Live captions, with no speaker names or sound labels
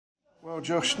Well,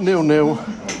 Josh,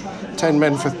 0-0, 10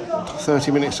 men for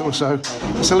 30 minutes or so.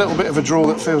 It's a little bit of a draw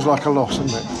that feels like a loss,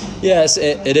 isn't it? Yes,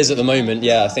 it is at the moment.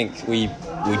 Yeah, I think we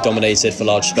dominated for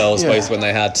large spells, both when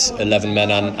they had 11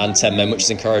 men and 10 men, which is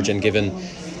encouraging given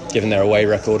their away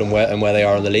record and where they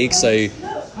are in the league. So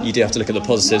you do have to look at the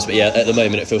positives. But yeah, at the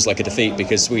moment it feels like a defeat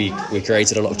because we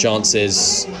created a lot of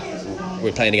chances.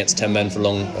 We're playing against 10 men for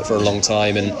a long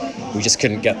time, and we just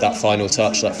couldn't get that final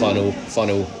touch, that final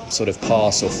sort of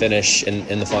pass or finish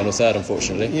in the final third,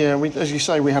 unfortunately. Yeah, as you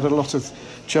say, we had a lot of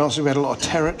chances, we had a lot of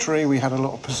territory, we had a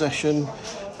lot of possession,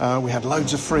 we had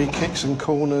loads of free kicks and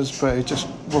corners, but it just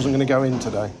wasn't going to go in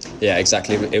today. Yeah,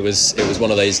 exactly. It was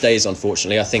one of those days,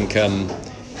 unfortunately. I think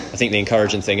the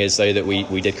encouraging thing is, though, that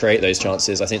we did create those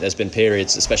chances. I think there's been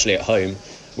periods, especially at home,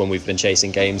 when we've been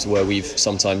chasing games where we've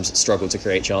sometimes struggled to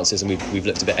create chances, and we've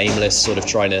looked a bit aimless, sort of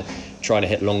trying to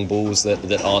hit long balls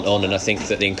that aren't on. And I think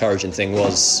that the encouraging thing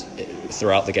was,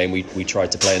 throughout the game, we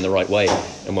tried to play in the right way.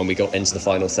 And when we got into the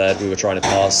final third, we were trying to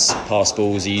pass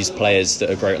balls, use players that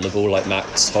are great on the ball, like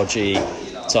Max, Hodgie,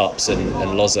 Tups and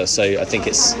Loza. So I think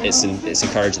it's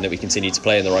encouraging that we continue to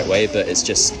play in the right way, but it's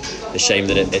just a shame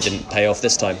that it didn't pay off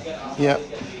this time. Yeah.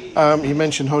 You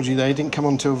mentioned Hodgie there. He didn't come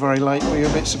on till very late. Were you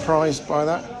a bit surprised by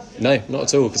that? No, not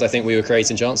at all, because I think we were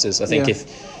creating chances. I think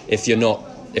if you're not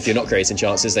creating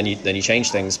chances, then you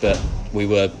change things. But we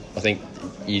were. I think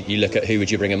you look at who would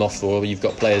you bring him off for. You've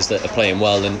got players that are playing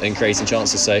well and creating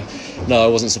chances. So no, I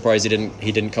wasn't surprised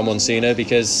he didn't come on sooner,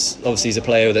 because obviously he's a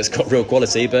player that's got real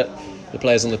quality, but the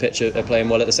players on the pitch are playing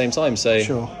well at the same time. So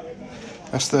sure.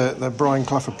 That's the Brian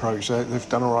Clough approach. They've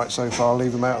done all right so far.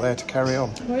 Leave them out there to carry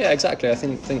on. Well, yeah, exactly. I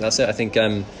think that's it. I think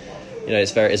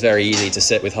it's very easy to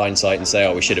sit with hindsight and say,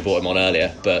 oh, we should have brought him on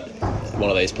earlier. But one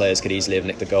of those players could easily have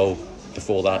nicked the goal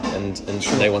before that, and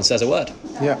sure. No one says a word.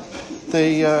 Yeah,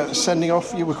 the sending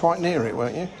off, you were quite near it,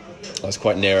 weren't you? I was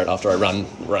quite near it after I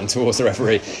ran towards the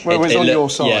referee. Well, it was on your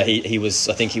side. Yeah, he was.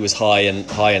 I think he was high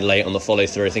and late on the follow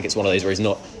through. I think it's one of those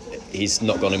where he's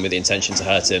not gone in with the intention to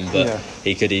hurt him, but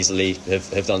he could easily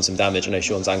have done some damage. I know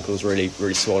Sean's ankle's really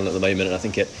swollen at the moment, and I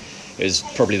think it was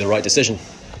probably the right decision.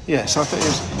 Yes,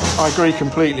 I agree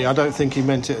completely. I don't think he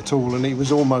meant it at all, and he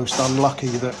was almost unlucky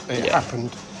that it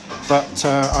happened. But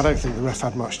I don't think the ref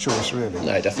had much choice, really.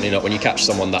 No, definitely not. When you catch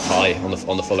someone that high on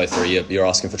the follow through, you're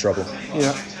asking for trouble.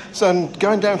 Yeah. So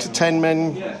going down to 10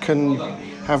 men can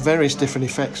have various different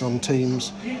effects on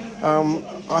teams.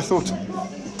 I thought,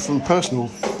 from a personal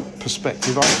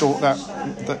perspective, I thought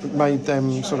that made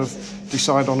them sort of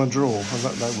decide on a draw and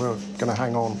that they were going to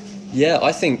hang on. Yeah,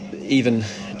 I think even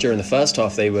during the first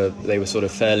half they were sort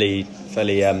of fairly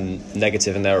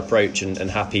negative in their approach and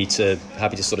happy to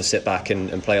sort of sit back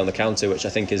and play on the counter, which I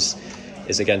think is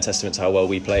again testament to how well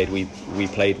we played. We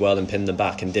played well and pinned them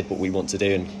back and did what we want to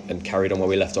do and carried on where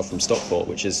we left off from Stockport,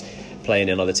 which is playing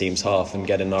in other teams' half and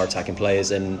getting our attacking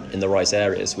players in the right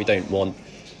areas. We don't want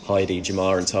Heidi,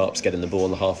 Jamar and Tarps getting the ball on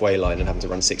the halfway line and having to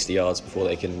run 60 yards before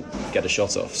they can get a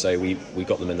shot off. So we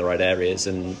got them in the right areas,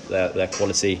 and their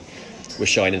quality was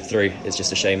shining through. It's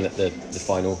just a shame that the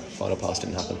final pass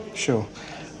didn't happen. Sure.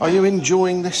 Are you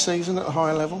enjoying this season at a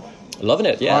higher level? Loving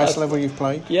it, yeah. Highest level you've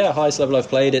played? Yeah, highest level I've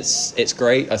played. It's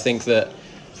great. I think that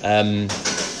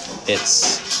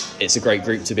it's a great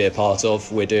group to be a part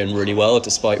of. We're doing really well,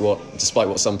 despite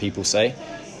what some people say.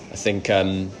 I think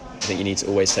you need to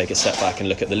always take a step back and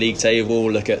look at the league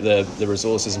table, look at the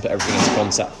resources, and put everything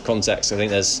into context. I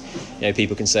think there's,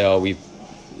 people can say, oh, we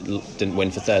didn't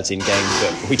win for 13 games,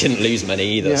 but we didn't lose many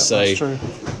either. Yeah, so that's true.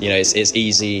 It's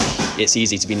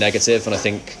easy to be negative, and I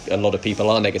think a lot of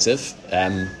people are negative,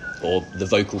 or the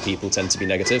vocal people tend to be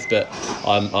negative. But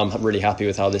I'm really happy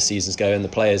with how this season's going. The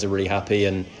players are really happy,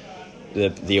 and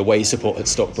the away support at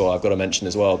Stockport, I've got to mention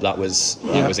as well, that was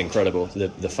incredible.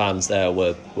 The fans there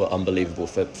were unbelievable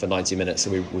for 90 minutes,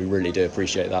 and we really do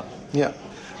appreciate that. Yeah.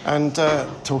 And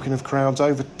talking of crowds,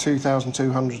 over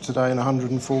 2,200 today and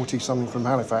 140 something from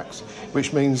Halifax,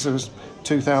 which means there was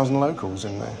 2,000 locals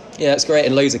in there. Yeah, it's great,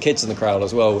 and loads of kids in the crowd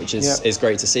as well, which is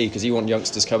great to see, because you want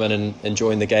youngsters coming and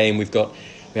enjoying the game.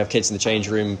 We have kids in the change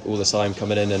room all the time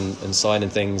coming in and signing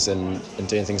things and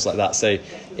doing things like that. So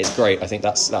it's great. I think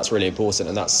that's really important,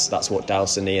 and that's what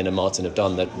Dowson, Ian and Martin have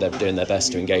done. They're doing their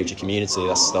best to engage the community.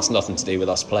 That's nothing to do with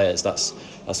us players. That's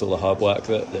all the hard work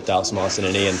that Dowson, Martin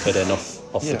and Ian put in off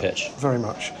the pitch. Very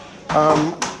much.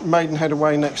 Maidenhead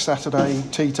away next Saturday,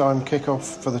 tea time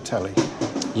kick-off for the telly.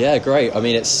 Yeah, great. I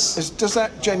mean, does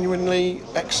that genuinely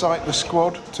excite the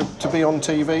squad to be on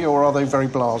TV, or are they very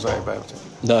blasé about it?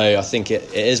 No, I think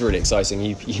it is really exciting.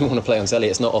 You want to play on telly.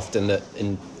 It's not often that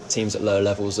in teams at lower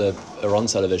levels are on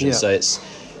television, so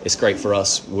it's great for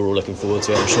us. We're all looking forward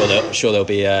to it. I'm sure there'll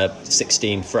be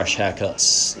 16 fresh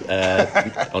haircuts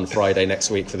on Friday next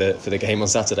week for the game on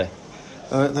Saturday.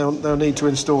 They'll need to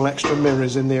install extra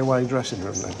mirrors in the away dressing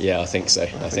room then. Yeah, I think so.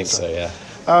 I think so. Yeah.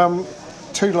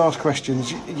 Two last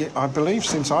questions. I believe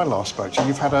since I last spoke to you,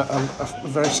 you've had a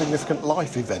very significant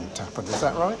life event happen. Is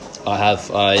that right? I have.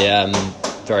 I am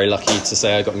very lucky to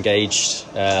say I got engaged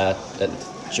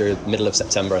during the middle of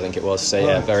September, I think it was. So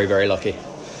yeah, Right. very, very lucky.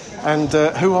 And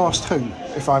who asked who?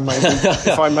 If I may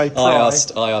pry. I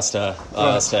asked her. I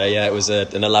asked her. Yeah, it was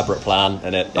an elaborate plan,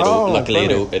 and luckily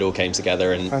it all came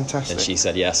together, and Fantastic. and she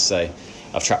said yes. So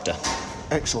I've trapped her.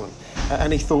 Excellent.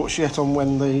 Any thoughts yet on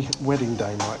when the wedding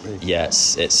day might be? Yeah,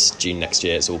 it's June next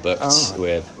year. It's all booked. Oh,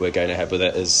 right. We're going ahead with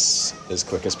it as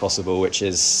quick as possible, which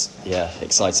is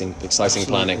exciting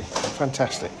planning.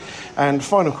 Fantastic. And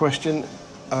final question: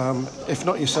 if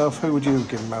not yourself, who would you have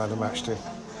given man of the match to?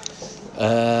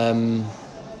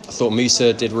 I thought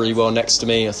Musa did really well next to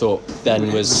me. I thought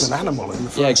Ben was an animal in the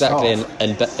first yeah, exactly,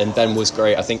 half. and Ben was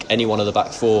great. I think anyone of the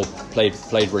back four played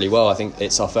really well. I think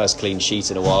it's our first clean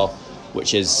sheet in a while,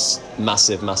 which is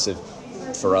massive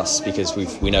for us because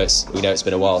we know it's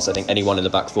been a while. So I think anyone in the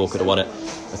back four could have won it.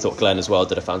 I thought Glenn as well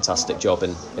did a fantastic job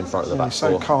in front of the back He's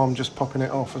so four. calm, just popping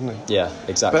it off, isn't he? Yeah,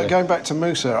 exactly. But going back to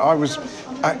Musa,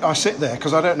 I sit there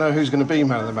because I don't know who's going to be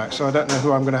man of the match, so I don't know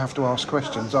who I'm going to have to ask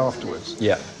questions afterwards.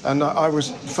 Yeah. And I was,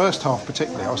 first half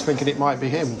particularly, I was thinking it might be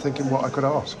him, thinking what I could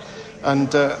ask.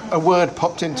 And a word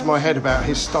popped into my head about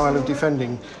his style of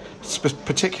defending,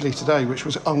 particularly today, which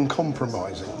was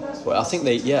uncompromising. Well, I think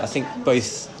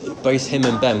both him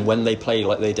and Ben, when they play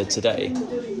like they did today,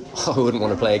 I wouldn't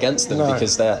want to play against them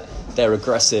because they're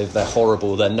aggressive, they're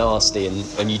horrible, they're nasty,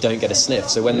 and you don't get a sniff.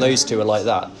 So when those two are like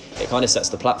that, it kind of sets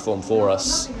the platform for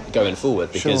us going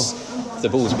forward because if the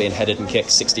ball's being headed and kicked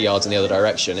 60 yards in the other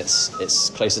direction, it's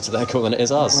closer to their goal than it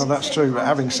is ours. Well, that's true, but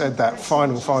having said that,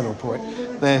 final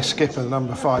point, their skipper,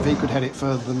 number 5, he could head it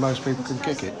further than most people could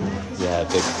kick it. Yeah,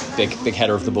 big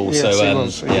header of the ball. Yes,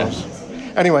 so he was.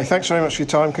 Anyway, thanks very much for your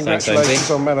time.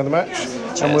 Congratulations on man of the match.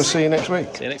 Cheers. And we'll see you next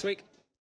week. See you next week.